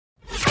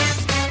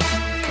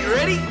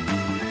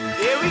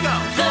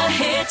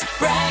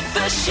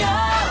Breakfast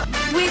Show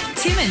with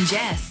Tim and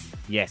Jess.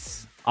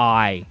 Yes,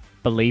 I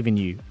believe in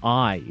you.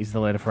 I is the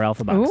letter for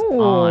Alphabucks.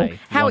 Ooh, I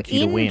how want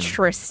you to win.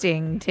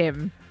 interesting,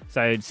 Tim.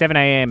 So 7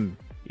 a.m.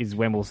 is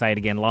when we'll say it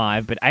again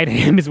live, but 8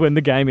 a.m. is when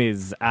the game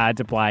is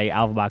to play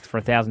Alphabucks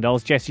for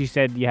 $1,000. Jess, you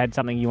said you had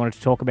something you wanted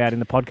to talk about in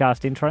the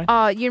podcast intro?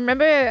 You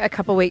remember a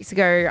couple of weeks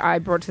ago I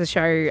brought to the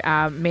show,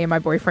 me and my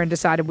boyfriend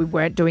decided we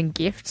weren't doing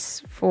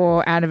gifts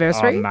for our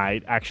anniversary. Oh,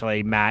 mate.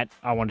 Actually, Matt,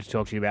 I wanted to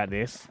talk to you about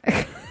this.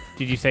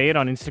 Did you see it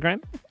on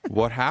Instagram?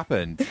 What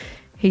happened?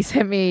 He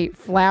sent me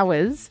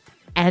flowers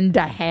and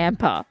a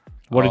hamper.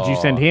 What did you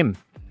send him?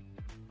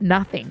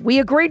 Nothing. We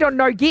agreed on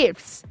no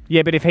gifts.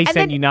 Yeah, but if he sent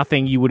then- you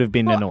nothing, you would have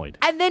been annoyed.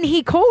 And then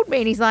he called me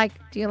and he's like,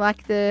 do you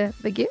like the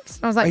gifts?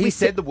 And I was like, He we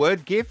said the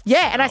word gift?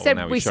 Yeah, and I Oh, said,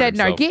 now he we shot said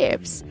no himself.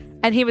 gifts.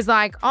 And he was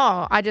like,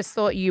 oh, I just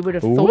thought you would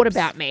have thought Oops.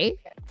 about me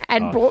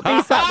and brought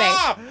me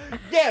something.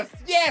 Yes.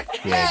 Yeah,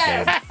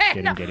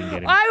 get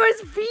him. I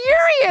was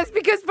furious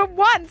because for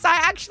once I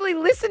actually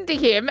listened to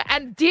him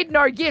and did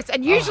no gifts.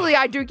 And usually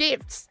I do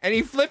gifts. And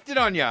he flipped it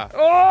on you.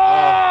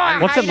 Oh,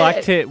 What's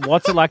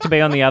it like to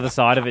be on the other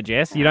side of it,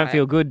 Jess? You don't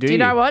feel good, do you? Do you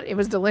know what? It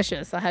was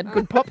delicious. I had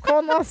good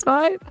popcorn last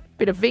night,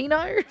 bit of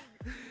vino.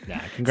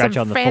 Yeah, congrats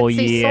Some on the fancy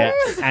 4-year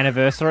sauce.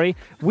 anniversary.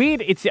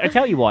 Weird. I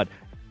tell you what.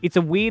 It's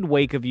a weird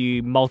week of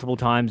you multiple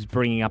times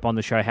bringing up on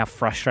the show how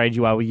frustrated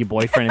you are with your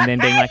boyfriend and then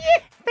being like,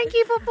 thank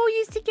you for 4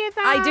 years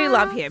together. I do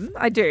love him.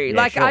 I do.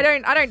 Yeah, sure. I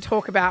don't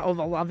talk about all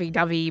the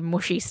lovey-dovey,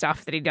 mushy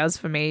stuff that he does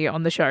for me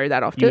on the show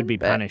that often. You would be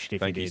but- punished if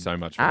Thank you you did. so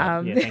much for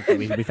that. Yeah, thank you.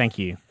 We thank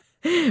you.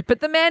 But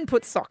the man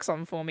puts socks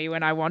on for me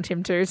when I want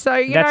him to.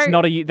 So, That's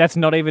not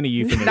even a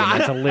euphemism. No.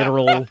 That's a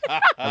literal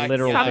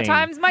thing.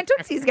 sometimes my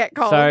tootsies get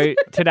cold. So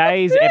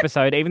today's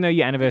episode, even though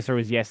your anniversary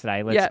was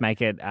yesterday, let's Yeah.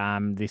 make it.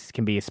 This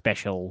can be a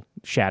special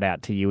shout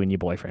out to you and your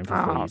boyfriend for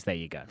 4 Oh. years. There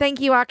you go.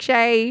 Thank you,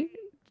 Akshay.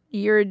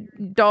 You're a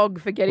dog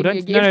for getting Well,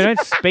 your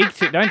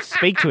gift. don't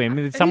speak to him.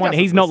 It's someone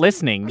doesn't he's not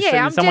listening. Yeah, so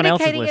I'm someone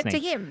else is dedicating it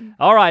listening. to him.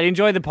 All right,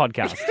 enjoy the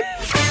podcast.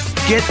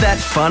 Get that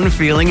fun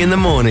feeling in the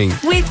morning.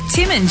 With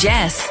Tim and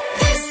Jess.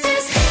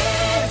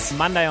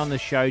 Monday on the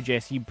show,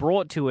 Jess, you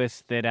brought to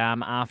us that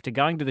after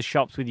going to the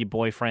shops with your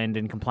boyfriend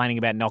and complaining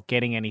about not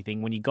getting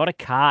anything, when you got a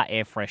car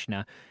air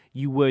freshener,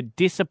 you were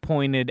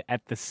disappointed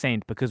at the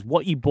scent because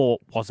what you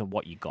bought wasn't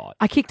what you got.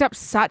 I kicked up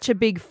such a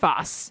big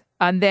fuss.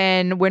 And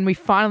then when we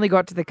finally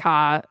got to the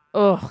car,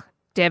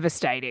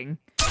 devastating.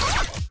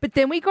 But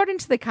then we got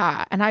into the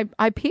car and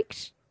I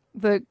picked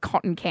the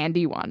cotton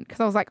candy one because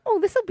I was like,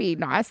 this will be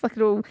nice. Like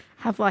it'll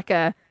have like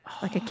a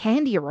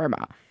candy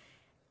aroma.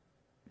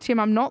 Tim,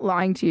 I'm not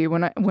lying to you.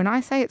 When I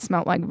say it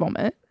smelled like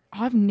vomit,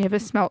 I've never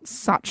smelt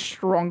such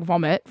strong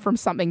vomit from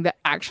something that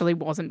actually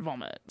wasn't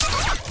vomit.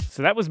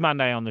 So that was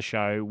Monday on the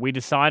show. We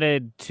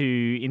decided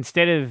to,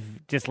 instead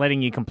of just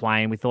letting you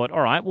complain, we thought,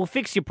 all right, we'll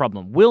fix your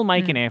problem. We'll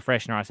make an air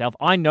freshener ourselves.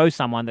 I know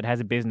someone that has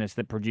a business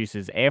that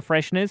produces air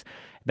fresheners.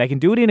 They can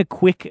do it in a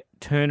quick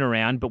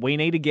turnaround, but we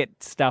need to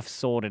get stuff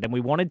sorted. And we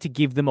wanted to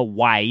give them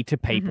away to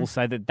people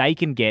so that they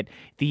can get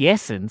the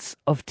essence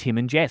of Tim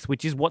and Jess,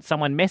 which is what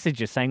someone messaged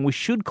us saying we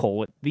should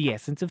call it the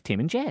essence of Tim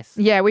and Jess.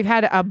 Yeah, we've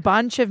had a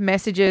bunch of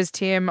messages,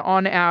 Tim,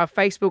 on our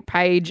Facebook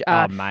page.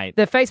 Mate.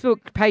 The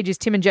Facebook page is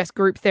Tim and Jess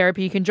Group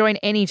Therapy. You can join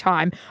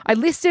anytime. I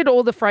listed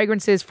all the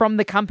fragrances from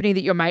the company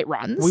that your mate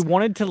runs. We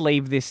wanted to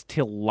leave this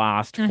till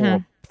last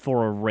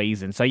for a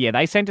reason. So yeah,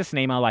 they sent us an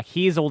email like,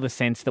 here's all the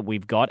scents that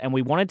we've got, and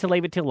we wanted to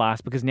leave it till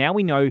last because now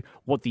we know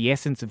what the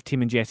essence of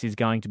Tim and Jess is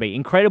going to be.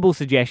 Incredible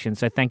suggestion,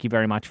 so thank you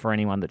very much for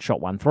anyone that shot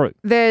one through.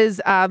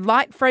 There's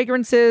light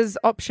fragrances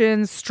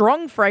options,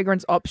 strong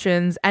fragrance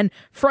options, and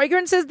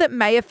fragrances that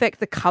may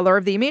affect the color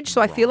of the image. So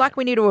I feel like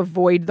we need to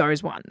avoid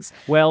those ones.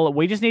 Well,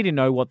 we just need to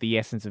know what the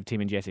essence of Tim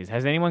and Jess is.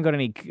 Has anyone got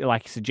any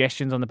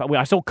suggestions on the...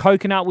 I saw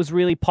coconut was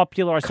really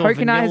popular. I saw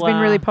Coconut has been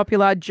vanilla. really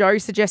popular. Joe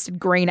suggested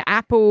green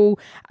apple.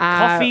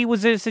 Coffee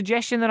was a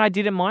suggestion that I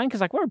didn't mind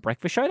because we're a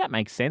breakfast show. That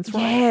makes sense,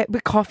 right? Yeah,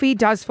 but coffee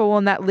does fall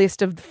on that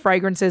list of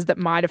fragrances that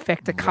might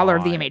affect the color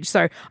of the Right. image.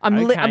 So I'm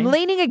Okay.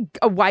 leaning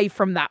away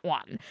from that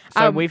one.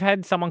 So we've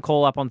had someone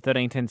call up on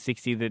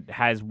 131060 that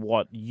has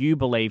what you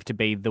believe to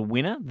be the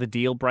winner, the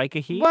deal breaker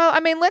here. Well, I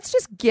mean, let's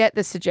just get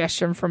the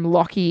suggestion from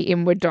Lockie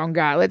in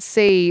Wodonga. Let's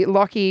see,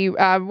 Lockie,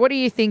 what do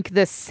you think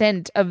the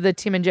scent of the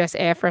Tim and Jess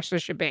air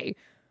freshener should be?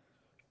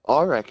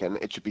 I reckon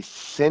it should be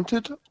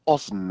scented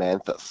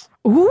osmanthus.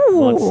 Ooh.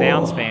 Well, it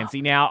sounds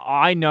fancy. Now,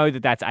 I know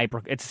that that's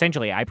it's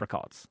essentially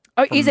apricots.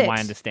 Oh, from is it? my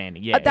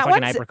understanding. Yeah, it's that like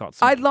an one's- apricot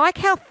I smell. like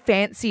how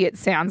fancy it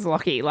sounds,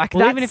 Lockie. Like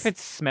Well, that's... even if it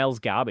smells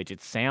garbage,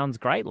 it sounds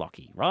great,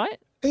 Lockie, right?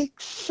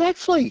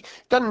 Exactly.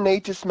 Doesn't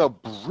need to smell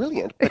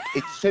brilliant, but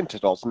it's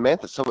scented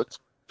osmanthus, so it's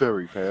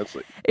very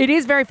fancy. It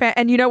is very fan,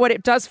 and you know what?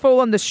 It does fall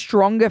on the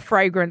stronger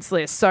fragrance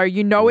list, so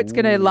you know it's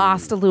going to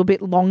last a little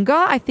bit longer.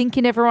 I think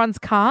in everyone's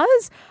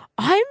cars.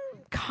 I'm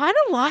kind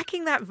of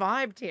liking that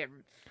vibe,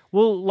 Tim.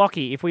 Well,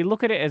 Lockie, if we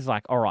look at it as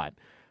all right,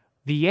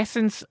 the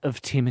essence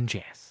of Tim and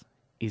Jess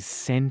is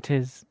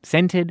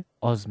scented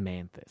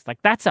osmanthus.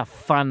 That's a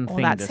fun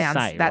thing That to sounds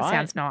say, that right?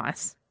 sounds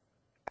nice.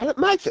 And it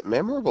makes it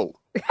memorable.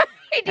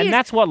 It And is.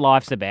 that's what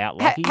life's about,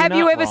 Lockie. Have You're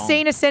you not ever wrong.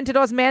 seen a scented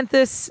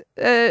osmanthus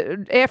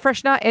air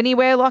freshener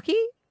anywhere, Lockie?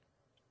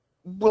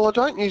 Well, I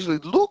don't usually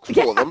look for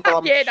them, but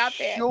I'm Yeah, not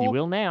there. sure. You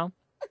will now.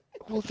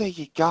 Well, there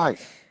you go.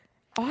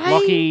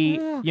 Lockie,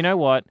 you know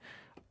what?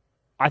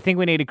 I think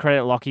we need to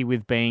credit Lockie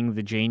with being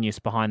the genius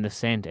behind the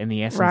scent and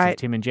the essence Right. of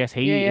Tim and Jess.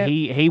 Yeah.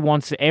 He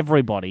wants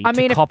everybody I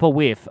mean, to if- cop a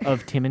whiff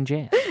of Tim and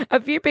Jess.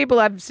 A few people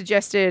have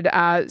suggested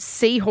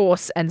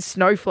seahorse and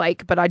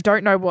snowflake, but I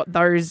don't know what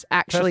those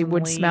actually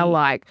would Personally, smell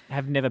like.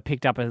 Have never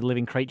picked up a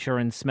living creature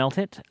and smelt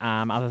it,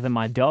 other than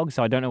my dog,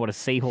 so I don't know what a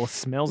seahorse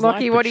smells like.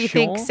 Lockie, but what do you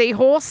think? sure.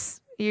 Seahorse?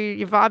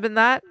 You vibing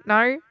that?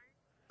 No?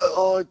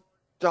 I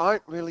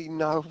don't really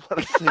know what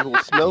a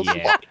seahorse smells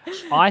Yeah. like.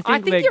 I I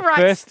think the you're right.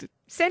 First,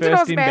 Scented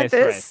first in, best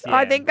osmanthus. dressed,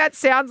 I yeah. think that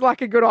sounds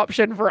like a good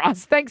option for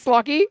us. Thanks,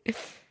 Lockie.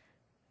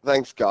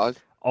 Thanks, guys.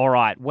 All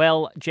right.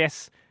 Well,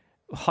 Jess,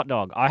 hot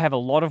dog, I have a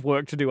lot of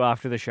work to do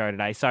after the show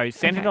today. So,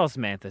 scented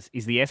osmanthus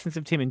is the essence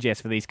of Tim and Jess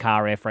for these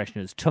car air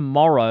fresheners.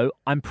 Tomorrow,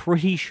 I'm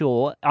pretty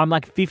sure, I'm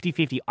like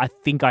 50-50. I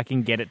think I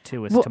can get it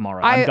to us Well,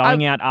 tomorrow. I- I'm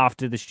going out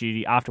after the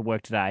studio, after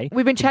work today.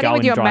 We've been to chatting go with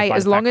and your drive mate. by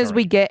As the long as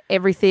we factory. get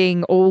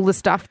everything, all the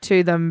stuff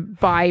to them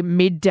by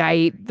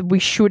midday, we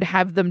should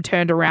have them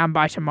turned around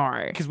by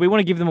tomorrow. Because we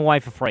want to give them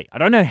away for free. I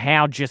don't know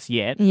how just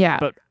yet. Yeah.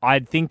 But I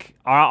think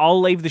I'll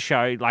leave the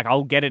show. Like,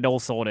 I'll get it all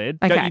sorted.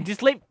 Don't Okay. you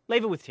just leave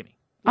it with Timmy.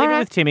 All Leave it right.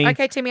 with Timmy.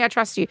 Okay, Timmy, I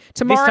trust you.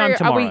 Tomorrow, time are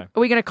tomorrow.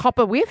 we going to cop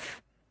a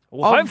whiff?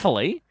 Well, Of-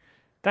 hopefully.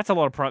 That's a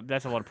lot of pressure.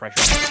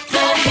 The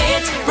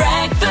Hit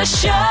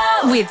Breakfast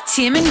Show with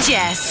Tim and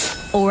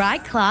Jess. All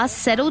right, class,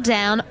 settle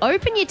down,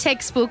 open your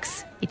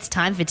textbooks. It's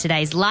time for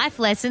today's life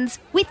lessons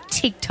with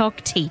TikTok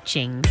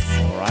teachings.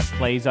 All right,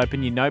 please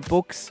open your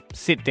notebooks,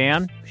 sit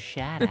down,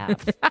 shut up.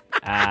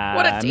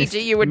 What a teacher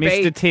you would be.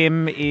 Mr.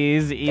 Tim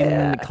is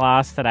in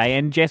class today.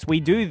 And Jess, we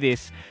do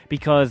this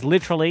because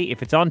literally,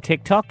 if it's on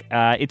TikTok,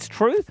 it's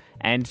true.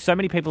 And so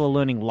many people are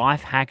learning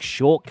life hacks,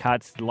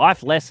 shortcuts,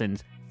 life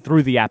lessons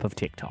through the app of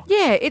TikTok.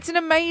 Yeah, it's an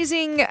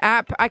amazing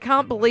app. I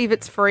can't believe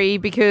it's free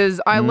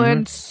because I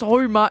learned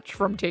so much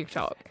from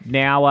TikTok.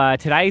 Now,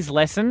 today's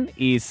lesson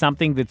is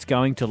something that's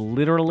going to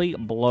literally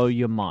blow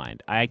your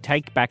mind. I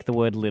take back the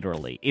word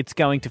literally. It's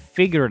going to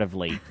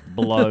figuratively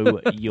blow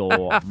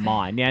your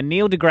mind. Now,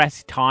 Neil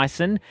deGrasse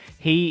Tyson,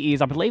 he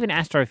is, I believe, an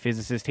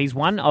astrophysicist. He's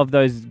one of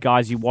those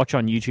guys you watch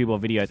on YouTube or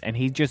videos, and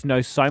he just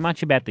knows so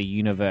much about the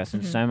universe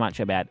and so much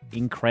about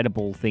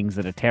incredible things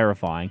that are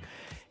terrifying.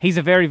 He's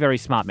a very, very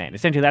smart man.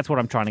 Essentially, that's what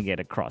I'm trying to get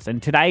across.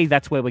 And today,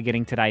 that's where we're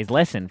getting today's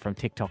lesson from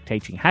TikTok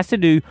teaching. It has to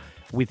do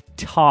with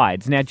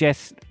tides. Now,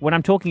 Jess, when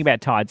I'm talking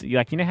about tides,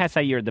 you know how,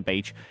 say, you're at the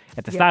beach.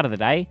 At the start of the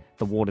day,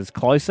 the water's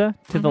closer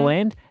to the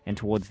land. And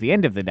towards the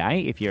end of the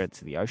day, if you're at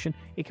the ocean,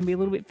 it can be a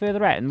little bit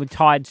further out. And the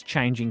tide's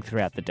changing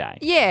throughout the day.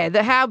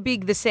 Yeah, how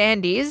big the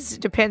sand is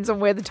depends on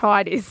where the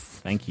tide is.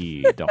 Thank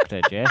you,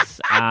 Dr. Jess.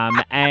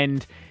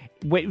 And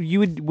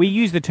we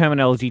use the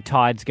terminology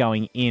tides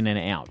going in and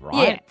out,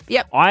 right?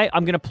 Yeah, yep.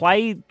 I'm going to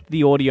play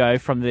the audio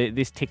from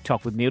this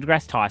TikTok with Neil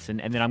deGrasse Tyson,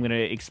 and then I'm going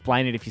to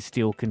explain it if you're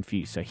still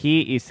confused. So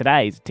here is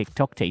today's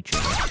TikTok teaching.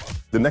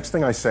 The next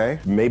thing I say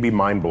may be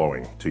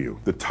mind-blowing to you.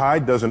 The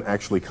tide doesn't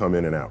actually come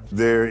in and out.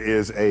 There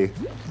is a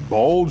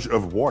bulge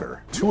of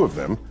water, two of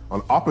them,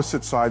 on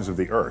opposite sides of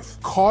the Earth,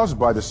 caused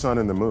by the sun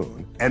and the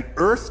moon, and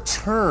Earth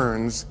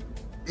turns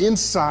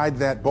inside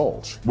that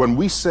bulge. When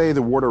we say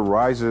the water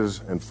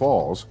rises and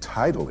falls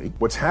tidally,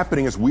 what's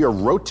happening is we are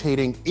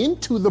rotating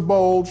into the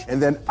bulge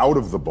and then out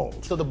of the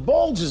bulge. So the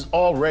bulge is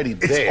already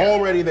there. It's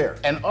already there.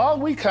 And all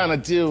we kind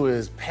of do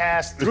is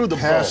pass through the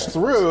Pass bulge.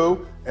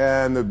 through,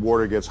 and the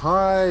water gets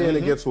high and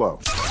it gets low.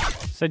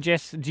 So,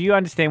 Jess, do you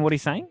understand what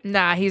he's saying?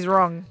 Nah, he's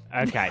wrong.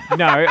 Okay.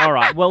 No, all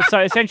right. Well,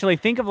 so essentially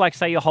think of like,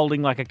 say you're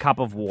holding like a cup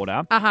of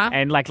water.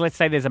 And like, let's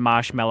say there's a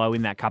marshmallow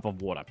in that cup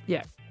of water.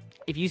 Yeah.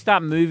 If you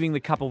start moving the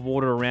cup of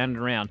water around and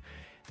around,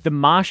 the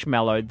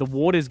marshmallow, the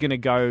water's going to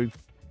go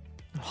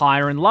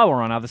higher and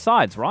lower on other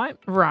sides, right?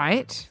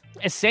 Right.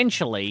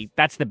 Essentially,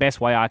 that's the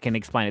best way I can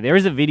explain it. There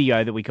is a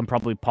video that we can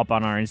probably pop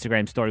on our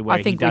Instagram story where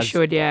I think he does, we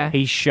should, yeah.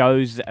 He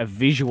shows a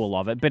visual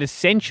of it, but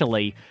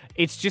essentially,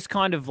 it's just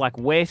kind of like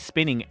we're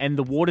spinning and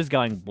the water's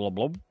going blob,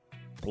 blob,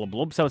 blob,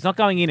 blob. So it's not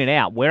going in and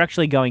out. We're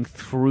actually going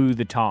through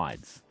the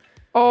tides.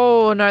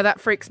 Oh, no,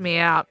 that freaks me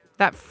out.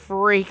 That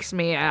freaks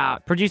me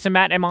out. Producer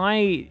Matt, am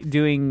I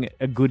doing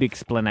a good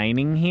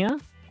explaining here?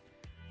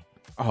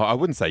 Oh, I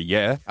wouldn't say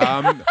yeah.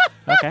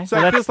 Okay. So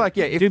well, it let's feels like,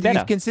 yeah, if do you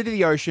better. consider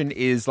the ocean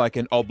is like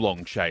an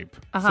oblong shape.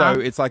 Uh-huh. So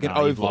it's like an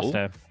Oh, you've oval. lost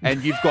her.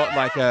 And you've got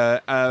like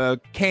a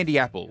candy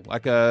apple,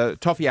 like a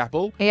toffee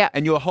apple. Yeah.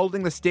 And you're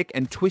holding the stick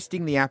and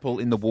twisting the apple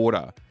in the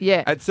water.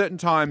 Yeah. At certain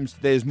times,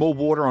 there's more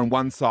water on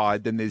one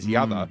side than there's the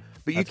other.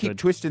 But you that's keep good.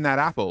 twisting that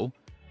apple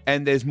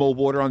and there's more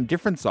water on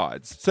different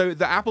sides. So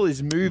the apple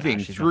is moving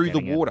No, she's not through the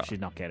getting it. water. She's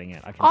not getting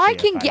it. I see her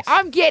can face. get.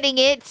 I'm getting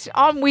it.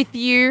 I'm with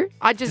you.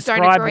 I just don't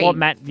Describe agree. what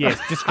Matt. Yes,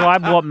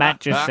 describe what Matt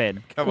just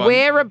said. Come on.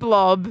 We're a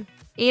blob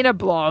in a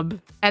blob,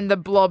 and the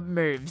blob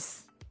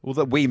moves. Well,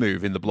 that we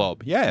move in the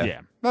blob. Yeah.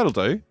 Yeah. That'll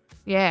do.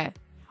 Yeah.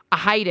 I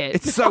hate it.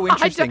 It's so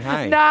interesting,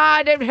 hey?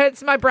 Nah, it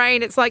hurts my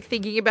brain. It's like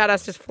thinking about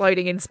us just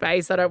floating in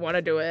space. I don't want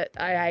to do it.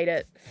 I hate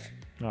it.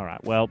 All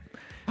right, well,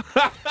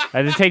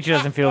 the teacher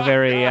doesn't feel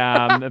very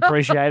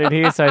appreciated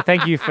here, so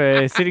thank you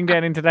for sitting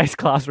down in today's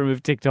classroom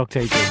of TikTok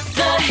teachers.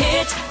 The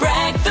Hit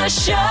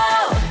Breakfast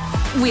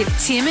Show with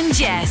Tim and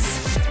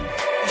Jess.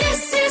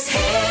 This is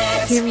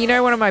Hit. Tim, you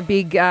know, one of my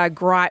big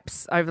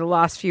gripes over the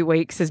last few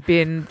weeks has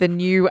been the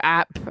new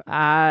app,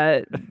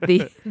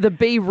 the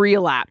Be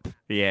Real app.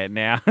 Yeah,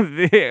 now,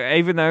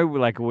 even though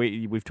like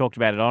we've talked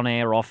about it on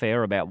air, off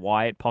air, about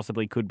why it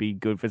possibly could be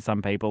good for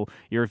some people,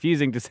 you're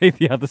refusing to see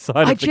the other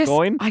side of the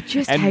coin. I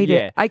just hate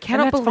it. I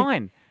cannot and that's believe...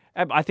 fine.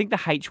 I think the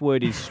H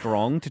word is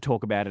strong to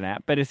talk about an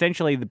app, but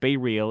essentially the Be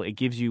Real, it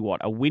gives you,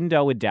 a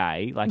window a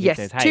day. Like Yes,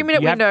 it says, hey,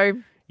 2-minute window.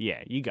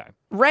 Yeah, you go.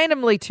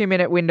 Randomly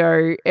 2-minute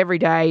window every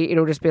day.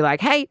 It'll just be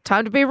like, hey,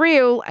 time to be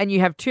real. And you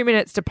have 2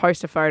 minutes to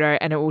post a photo,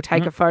 and it will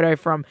take a photo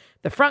from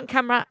the front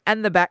camera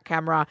and the back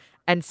camera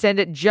and send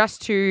it just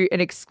to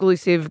an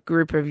exclusive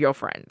group of your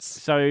friends.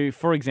 So,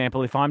 for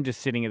example, if I'm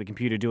just sitting at the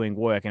computer doing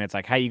work and it's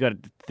like, hey, you got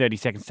 30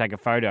 seconds to take a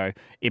photo,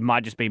 it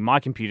might just be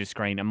my computer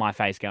screen and my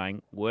face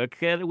going,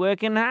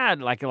 working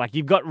hard. Like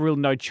you've got real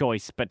no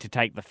choice but to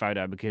take the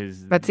photo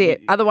because... That's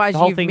it. Otherwise,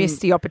 you've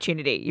missed the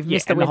opportunity. You've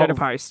missed the window to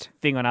post.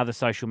 Thing on other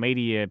social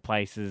media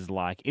places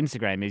like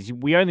Instagram is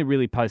we only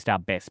really post our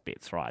best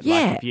bits, right?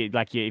 Yeah.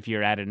 If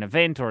you're at an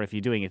event or if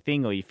you're doing a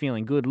thing or you're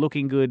feeling good,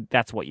 looking good,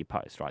 that's what you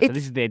post, right? So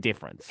this is their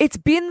difference. It's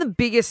been the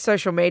biggest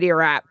social media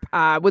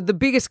app with the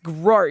biggest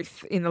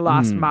growth in the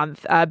last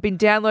month. Been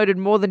downloaded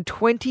more than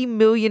 20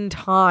 million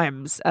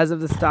times as of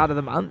the start of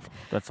the month.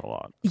 That's a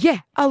lot. Yeah,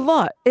 a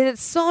lot. And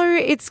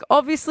it's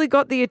obviously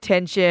got the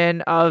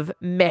attention of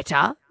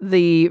Meta,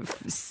 the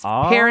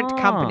parent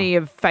company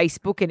of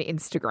Facebook and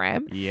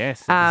Instagram.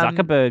 Yes,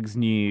 Zuckerberg's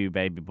new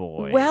baby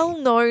boy. Well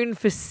known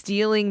for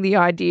stealing the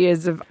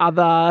ideas of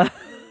other...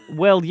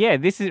 Well, yeah,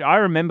 I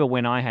remember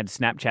when I had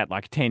Snapchat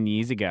like 10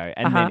 years ago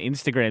and then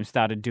Instagram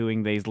started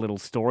doing these little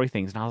story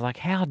things. And I was like,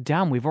 how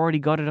dumb. We've already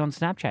got it on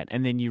Snapchat.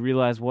 And then you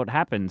realize what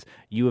happens.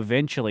 You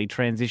eventually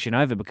transition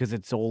over because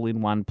it's all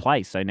in one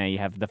place. So now you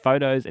have the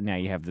photos and now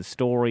you have the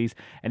stories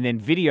and then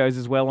videos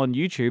as well on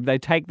YouTube. They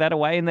take that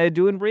away and they're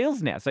doing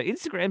Reels now. So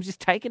Instagram's just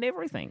taking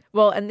everything.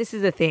 Well, and this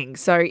is the thing.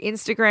 So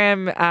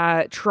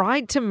Instagram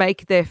tried to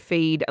make their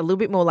feed a little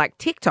bit more like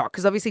TikTok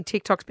because obviously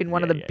TikTok's been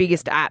one of the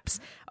biggest apps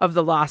of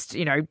the last,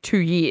 2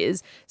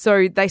 years.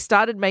 So they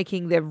started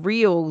making their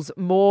Reels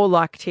more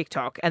like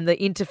TikTok and the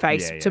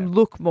interface to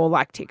look more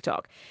like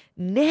TikTok.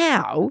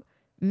 Now,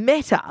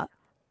 Meta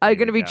are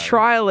going to be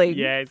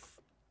trialing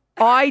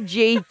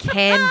IG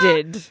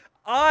Candid.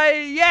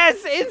 Yes,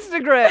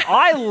 Instagram.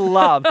 I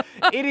love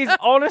it. Is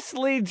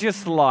honestly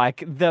just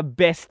like the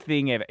best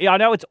thing ever. I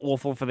know it's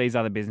awful for these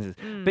other businesses,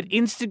 but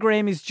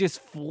Instagram is just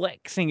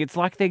flexing. It's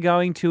like they're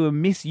going to a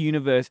Miss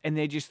Universe and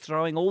they're just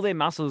throwing all their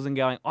muscles and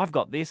going, I've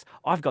got this,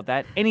 I've got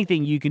that.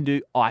 Anything you can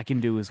do, I can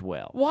do as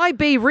well. Why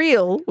be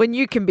real when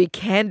you can be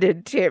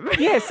candid, Tim?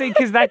 Yeah, see,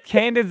 because that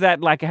candid,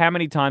 like how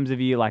many times have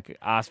you like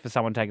asked for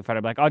someone to take a photo,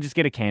 like, I'll just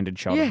get a candid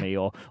shot of me,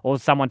 or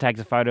someone takes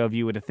a photo of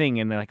you at a thing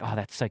and they're like, oh,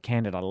 that's so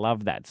candid. I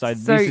love that. So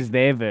this is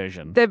their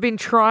version. They've been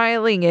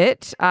trialing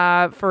it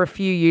for a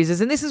few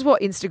users, and this is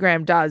what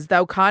Instagram does.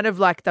 They'll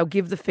they'll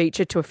give the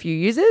feature to a few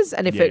users,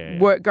 and if it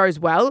goes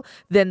well,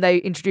 then they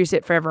introduce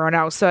it for everyone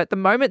else. So at the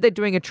moment, they're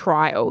doing a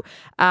trial,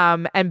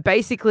 and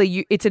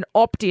basically it's an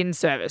opt-in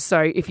service.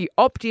 So if you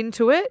opt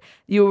into it,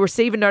 you'll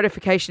receive a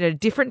notification at a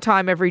different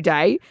time every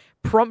day,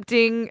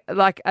 prompting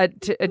like a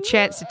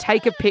chance to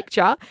take a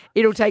picture.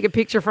 It'll take a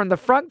picture from the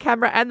front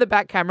camera and the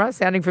back camera.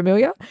 Sounding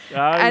familiar?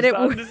 And it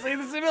will to see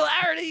the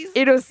similarities.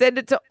 It'll send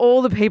it to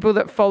all the people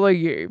that follow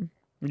you.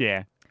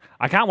 Yeah.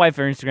 I can't wait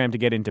for Instagram to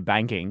get into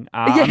banking.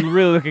 I'm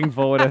really looking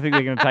forward. I think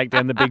they're going to take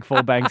down the big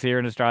 4 banks here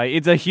in Australia.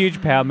 It's a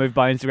huge power move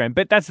by Instagram.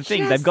 But that's the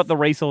thing. They've got the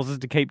resources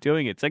to keep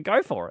doing it. So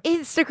go for it.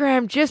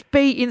 Instagram, just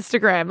be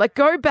Instagram. Like,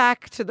 go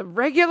back to the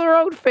regular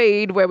old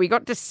feed where we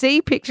got to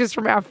see pictures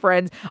from our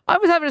friends. I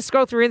was having to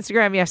scroll through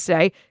Instagram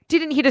yesterday.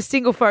 Didn't hit a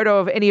single photo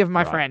of any of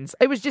my friends.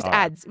 It was just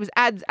ads. It was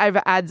ads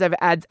over ads over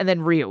ads and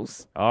then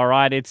Reels. All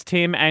right. It's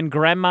Tim and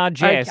Grandma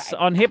Jess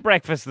on Hit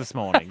Breakfast this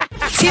morning.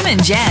 Tim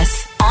and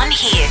Jess on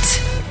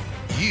Hit.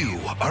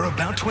 You are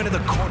about to enter the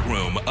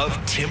courtroom of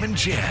Tim and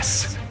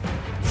Jess.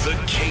 The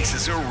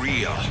cases are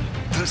real.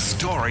 The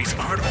stories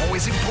aren't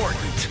always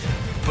important,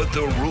 but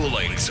the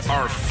rulings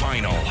are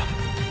final.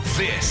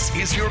 This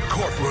is your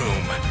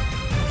courtroom.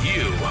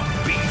 You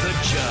be the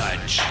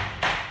judge.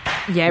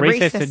 Yeah,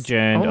 recess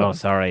adjourned. Oh,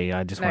 sorry.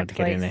 I just wanted to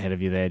get in ahead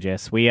of you there,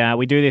 Jess. We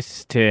do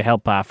this to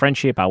help our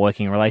friendship, our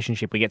working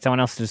relationship. We get someone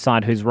else to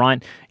decide who's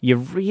right. You're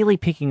really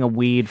picking a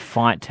weird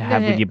fight to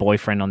have with your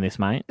boyfriend on this,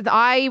 mate.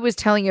 I was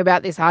telling you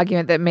about this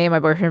argument that me and my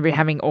boyfriend have been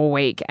having all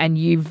week, and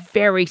you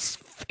very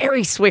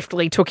very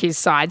swiftly took his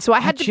side. So I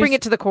had to bring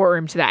it to the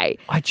courtroom today.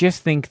 I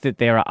just think that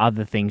there are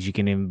other things you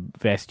can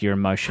invest your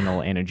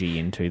emotional energy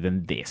into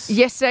than this.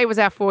 Yesterday was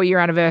our 4-year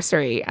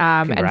anniversary.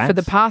 And for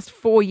the past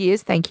 4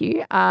 years, thank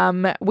you,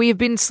 we have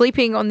been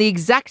sleeping on the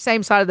exact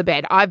same side of the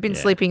bed. I've been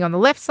sleeping on the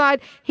left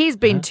side. He's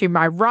been to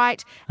my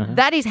right.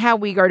 That is how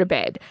we go to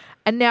bed.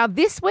 And now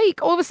this week,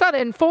 all of a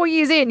sudden, 4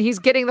 years in, he's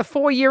getting the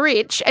 4-year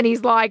itch and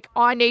he's like,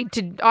 I need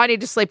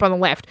to sleep on the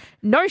left.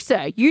 No,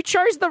 sir. You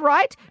chose the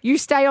right. You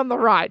stay on the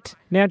right.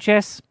 Now,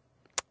 Jess,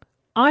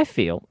 I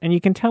feel, and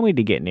you can tell me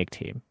to get nicked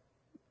here,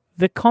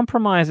 the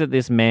compromise that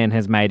this man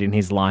has made in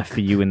his life for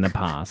you in the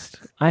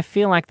past, I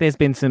feel like there's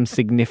been some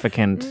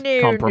significant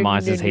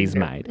compromises he's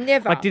made.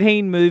 Never. Like, did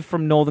he move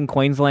from northern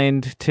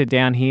Queensland to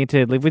down here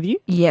to live with you?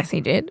 Yes,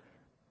 he did.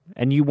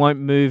 And you won't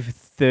move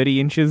 30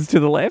 inches to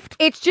the left?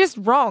 It's just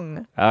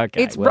wrong.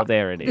 Okay,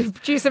 there it is.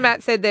 Producer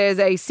Matt said there's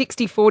a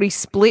 60-40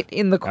 split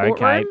in the courtroom.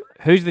 Okay,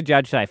 who's the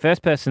judge today?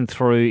 First person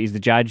through is the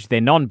judge.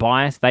 They're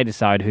non-biased. They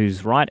decide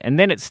who's right. And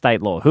then it's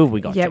state law. Who have we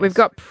got? Yeah, Jess? we've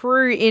got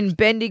Prue in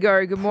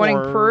Bendigo. Good morning,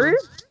 Prue.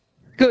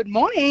 Good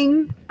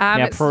morning.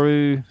 Now,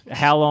 Prue,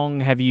 how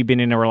long have you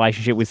been in a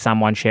relationship with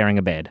someone sharing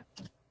a bed?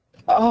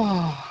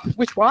 Oh,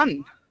 which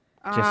one?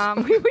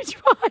 Which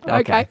one?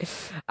 Okay.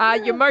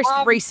 Your most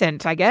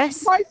recent, I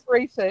guess. Most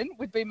recent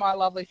would be my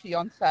lovely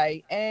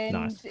fiance,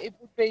 and it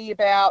would be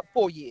about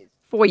 4 years.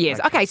 4 years.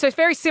 Okay, so it's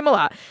very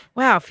similar.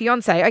 Wow,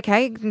 fiance.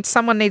 Okay,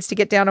 someone needs to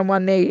get down on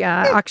one knee,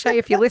 Akshay,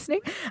 if you're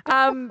listening.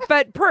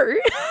 But Prue,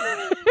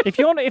 if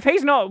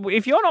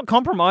you're not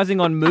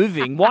compromising on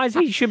moving, why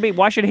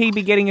should he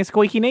be getting a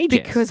squeaky knee?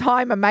 Jess? Because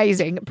I'm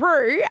amazing.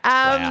 Prue,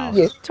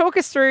 talk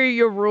us through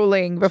your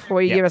ruling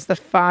before you give us the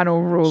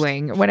final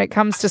ruling. When it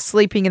comes to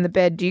sleeping in the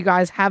bed, do you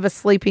guys have a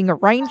sleeping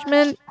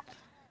arrangement?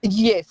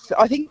 Yes,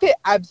 I think there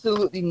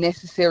absolutely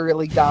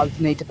necessarily does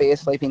need to be a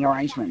sleeping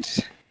arrangement.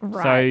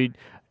 Right. So,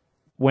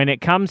 when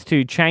it comes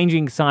to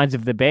changing sides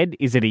of the bed,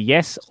 is it a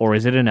yes or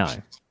is it a no?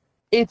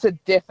 It's a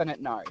definite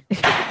no.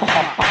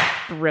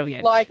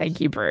 Brilliant. Thank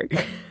you, Prue.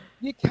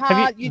 You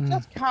can't. You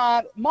just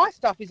can't. My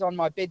stuff is on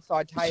my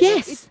bedside table.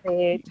 Yes. It's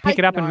there. Pick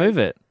it up and move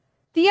it.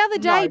 The other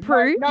day,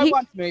 Prue, no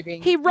one's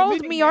moving. He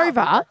rolled me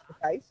over.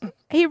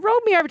 He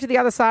rolled me over to the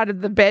other side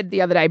of the bed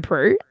the other day,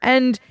 Prue,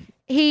 and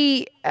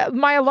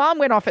my alarm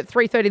went off at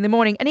 3:30 in the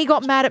morning, and he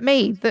got mad at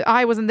me that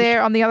I wasn't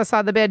there on the other side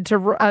of the bed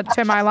to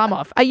turn my alarm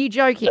off. Are you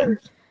joking?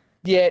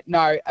 Yeah,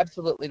 no,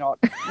 absolutely not.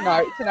 No,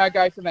 it's a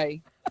no-go for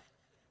me.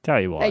 Tell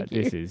you what, Thank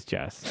you. this is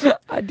just...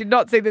 I did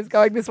not see this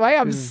going this way.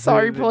 I'm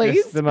so pleased.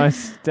 Just the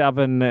most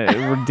stubborn,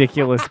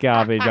 ridiculous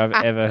garbage I've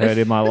ever heard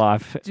in my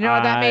life. Do you know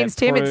what that means,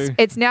 Tim? Prue,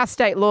 It's now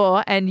state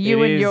law, and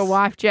you and your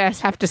wife, Jess,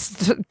 have to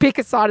pick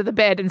a side of the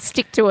bed and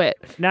stick to it.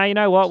 Now, you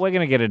know what? We're going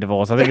to get a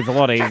divorce. I think it's a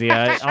lot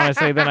easier.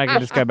 Honestly, then I can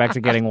just go back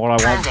to getting what I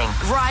want.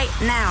 Right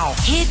now.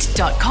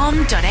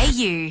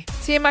 Hit.com.au.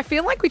 Tim, I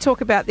feel like we talk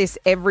about this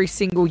every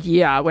single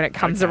year when it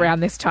comes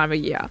around this time of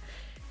year.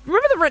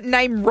 Remember the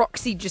name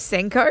Roxy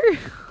Jasenko?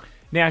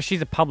 Now,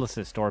 she's a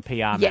publicist or a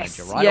PR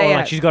manager, right? Yeah, or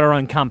yeah. she's got her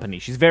own company.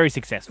 She's very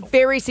successful.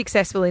 Very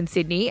successful in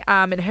Sydney.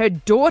 And her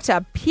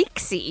daughter,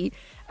 Pixie,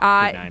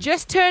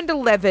 just turned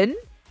 11,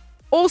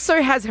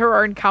 also has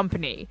her own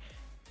company.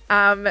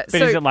 But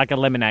is it like a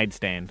lemonade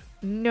stand?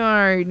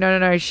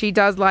 No. She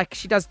does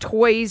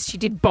toys. She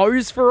did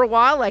bows for a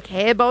while, like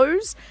hair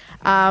bows.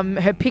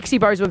 Her Pixie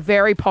bows were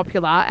very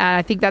popular, and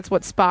I think that's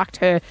what sparked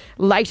her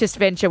latest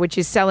venture, which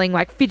is selling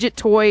like fidget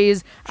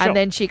toys. Sure. And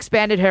then she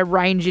expanded her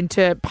range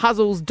into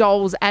puzzles,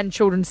 dolls, and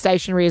children's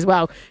stationery as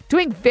well.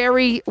 Doing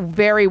very,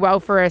 very well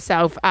for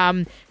herself.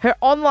 Her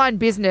online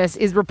business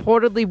is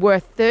reportedly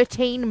worth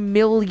 $13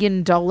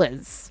 million.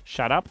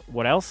 Shut up.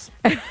 What else?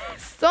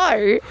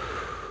 So,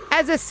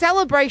 as a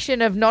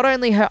celebration of not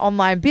only her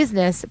online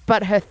business,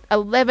 but her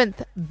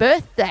 11th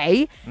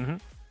birthday,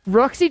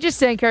 Roxy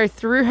Jasenko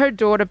threw her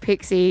daughter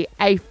Pixie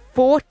a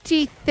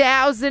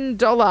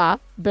 $40,000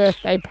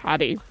 birthday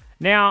party.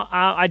 Now,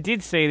 I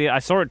did see that. I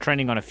saw it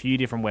trending on a few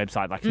different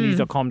websites, like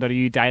news.com.au,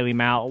 Daily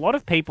Mail. A lot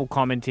of people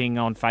commenting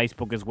on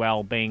Facebook as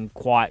well, being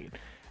quite...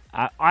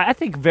 I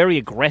think very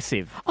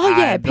aggressive. Oh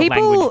yeah, the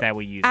people language they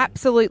were using.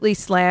 absolutely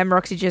slam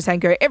Roxy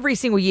Jasenko every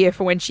single year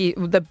for when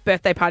the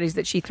birthday parties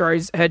that she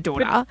throws her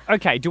daughter. But,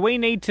 okay, do we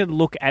need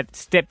to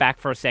step back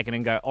for a second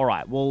and go, all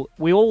right, well,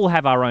 we all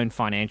have our own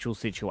financial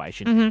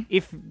situation.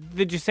 If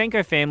the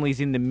Jasenko family's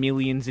in the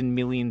millions and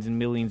millions and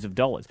millions of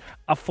dollars,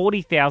 a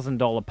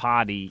 $40,000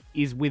 party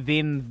is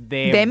within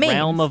their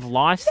realm of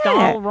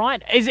lifestyle,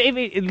 right?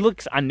 It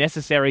looks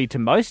unnecessary to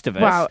most of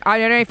us. Well, I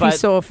don't know if you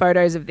saw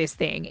photos of this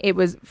thing. It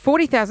was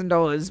 $40,000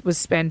 was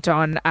spent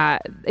on,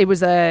 it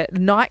was a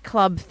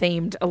nightclub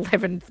themed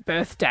 11th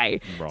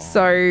birthday. Right.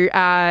 So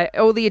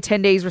all the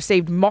attendees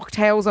received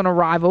mocktails on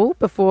arrival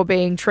before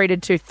being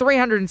treated to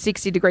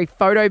 360-degree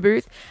photo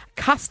booth,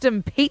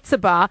 custom pizza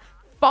bar,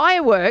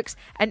 fireworks,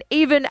 and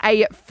even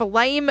a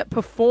flame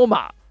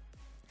performer.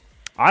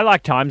 I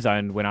liked Time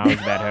Zone when I was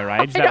about her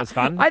age. That was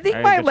fun. I think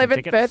my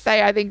 11th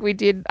birthday, I think we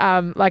did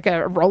like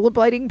a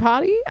rollerblading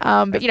party.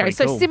 But,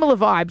 so cool. similar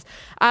vibes.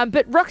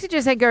 But Roxy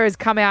Jasenko has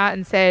come out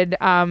and said,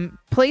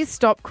 please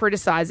stop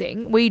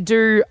criticising. We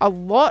do a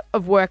lot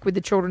of work with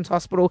the Children's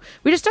Hospital.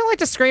 We just don't like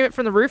to scream it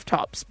from the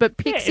rooftops. But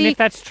Pixie... and if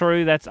that's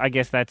true, I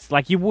guess that's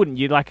like you wouldn't.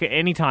 You like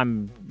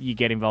anytime you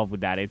get involved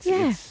with that,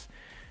 it's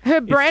her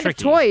brand of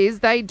tricky. toys,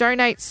 they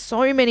donate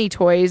so many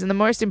toys, and the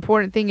most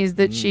important thing is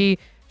that she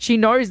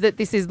knows that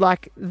this is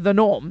like the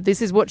norm.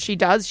 This is what she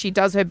does. She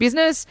does her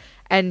business,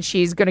 and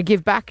she's going to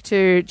give back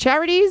to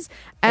charities,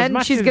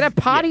 and she's going to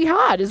party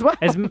hard as well.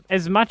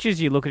 As much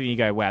as you look at it and you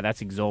go, wow,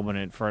 that's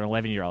exorbitant for an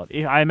 11-year-old.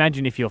 I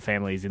imagine if your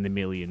family is in the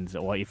millions,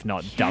 or if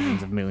not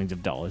dozens of millions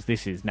of dollars,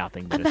 this is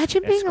nothing but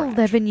Imagine a being scratch.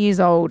 11 years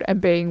old and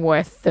being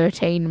worth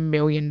 $13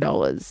 million.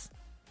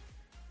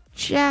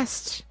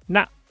 Just...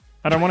 No,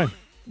 I don't want to.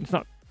 It's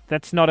not.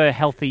 That's not a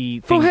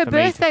healthy thing for her for me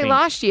to birthday think.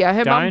 last year,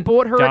 her mum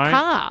bought her a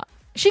car.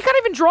 She can't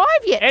even drive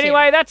yet.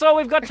 Anyway, that's all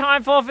we've got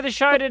time for the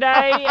show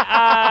today.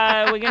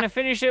 We're going to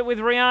finish it with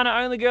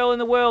Rihanna, Only Girl in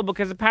the World,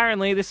 because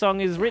apparently the song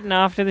is written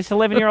after this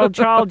 11-year-old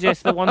child,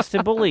 Jess, that wants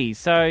to bully.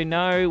 So,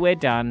 no, we're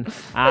done.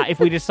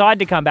 If we decide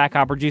to come back,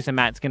 our producer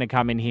Matt's going to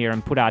come in here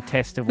and put our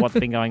test of what's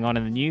been going on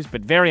in the news,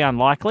 but very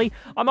unlikely.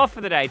 I'm off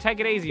for the day. Take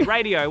it easy.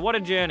 Radio, what a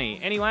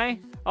journey. Anyway,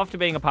 off to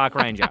being a park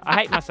ranger. I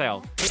hate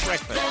myself. Hit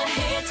breakfast. The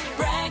Hit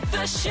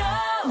Breakfast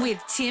Show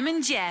with Tim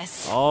and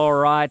Jess. All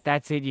right,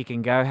 that's it. You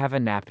can go have a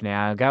nap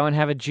now. Go and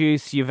have a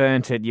juice. You've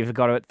earned it. You've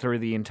got it through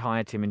the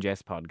entire Tim and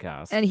Jess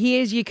podcast. And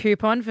here's your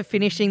coupon for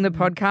finishing the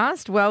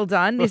podcast. Well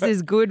done. This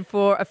is good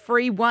for a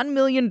free $1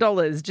 million.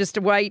 Just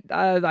to wait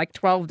like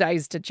 12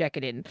 days to check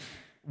it in.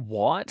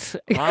 What?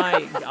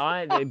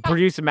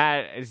 Producer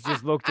Matt has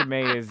just looked at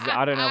me as,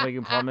 I don't know if we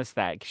can promise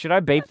that. Should I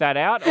beep that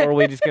out, or are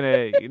we just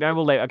going to,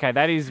 we'll leave. Okay,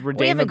 that is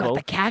redeemable. We haven't got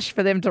the cash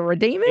for them to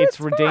redeem it. It's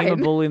fine.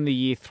 redeemable in the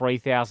year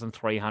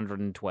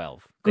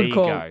 3,312. Good there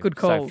call, you go. good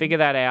call. So figure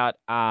that out.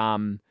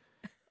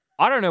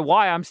 I don't know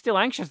why. I'm still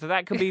anxious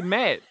that could be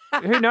met.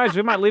 Who knows?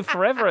 We might live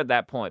forever at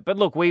that point. But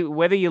look,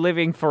 whether you're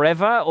living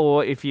forever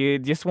or if you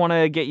just want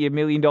to get your $1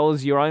 million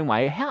your own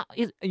way,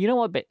 you know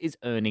what is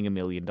earning $1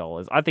 million?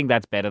 I think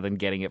that's better than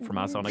getting it from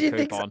us on a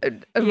coupon.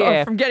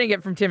 Well, from getting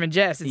it from Tim and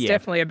Jess, it's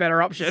definitely a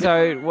better option.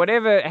 So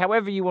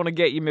however you want to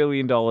get your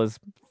 $1 million,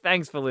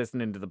 thanks for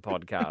listening to the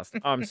podcast.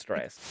 I'm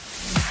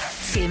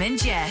stressed. Tim and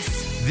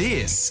Jess.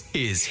 This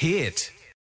is Hit.